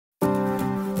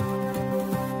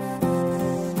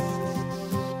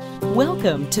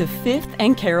Welcome to 5th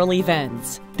and Carroll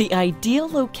Events, the ideal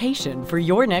location for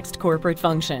your next corporate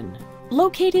function.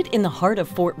 Located in the heart of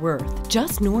Fort Worth,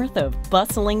 just north of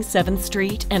bustling 7th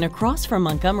Street and across from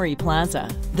Montgomery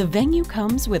Plaza, the venue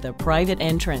comes with a private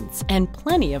entrance and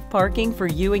plenty of parking for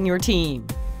you and your team,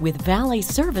 with valet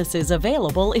services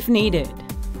available if needed.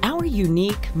 Our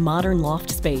unique, modern loft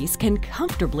space can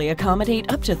comfortably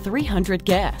accommodate up to 300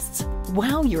 guests.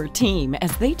 Wow your team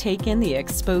as they take in the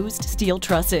exposed steel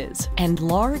trusses and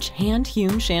large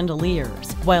hand-hewn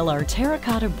chandeliers, while our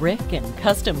terracotta brick and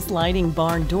custom sliding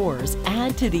barn doors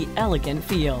add to the elegant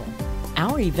feel.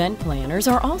 Our event planners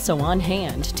are also on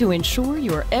hand to ensure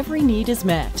your every need is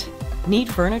met. Need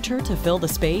furniture to fill the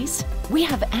space? We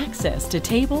have access to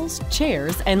tables,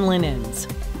 chairs, and linens.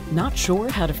 Not sure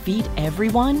how to feed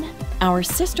everyone? Our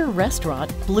sister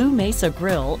restaurant, Blue Mesa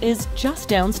Grill, is just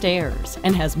downstairs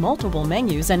and has multiple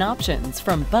menus and options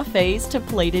from buffets to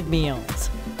plated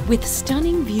meals. With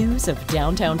stunning views of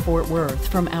downtown Fort Worth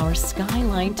from our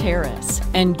skyline terrace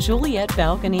and Juliet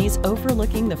balconies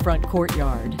overlooking the front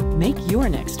courtyard, make your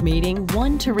next meeting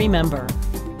one to remember.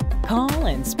 Call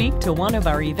and speak to one of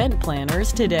our event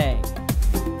planners today.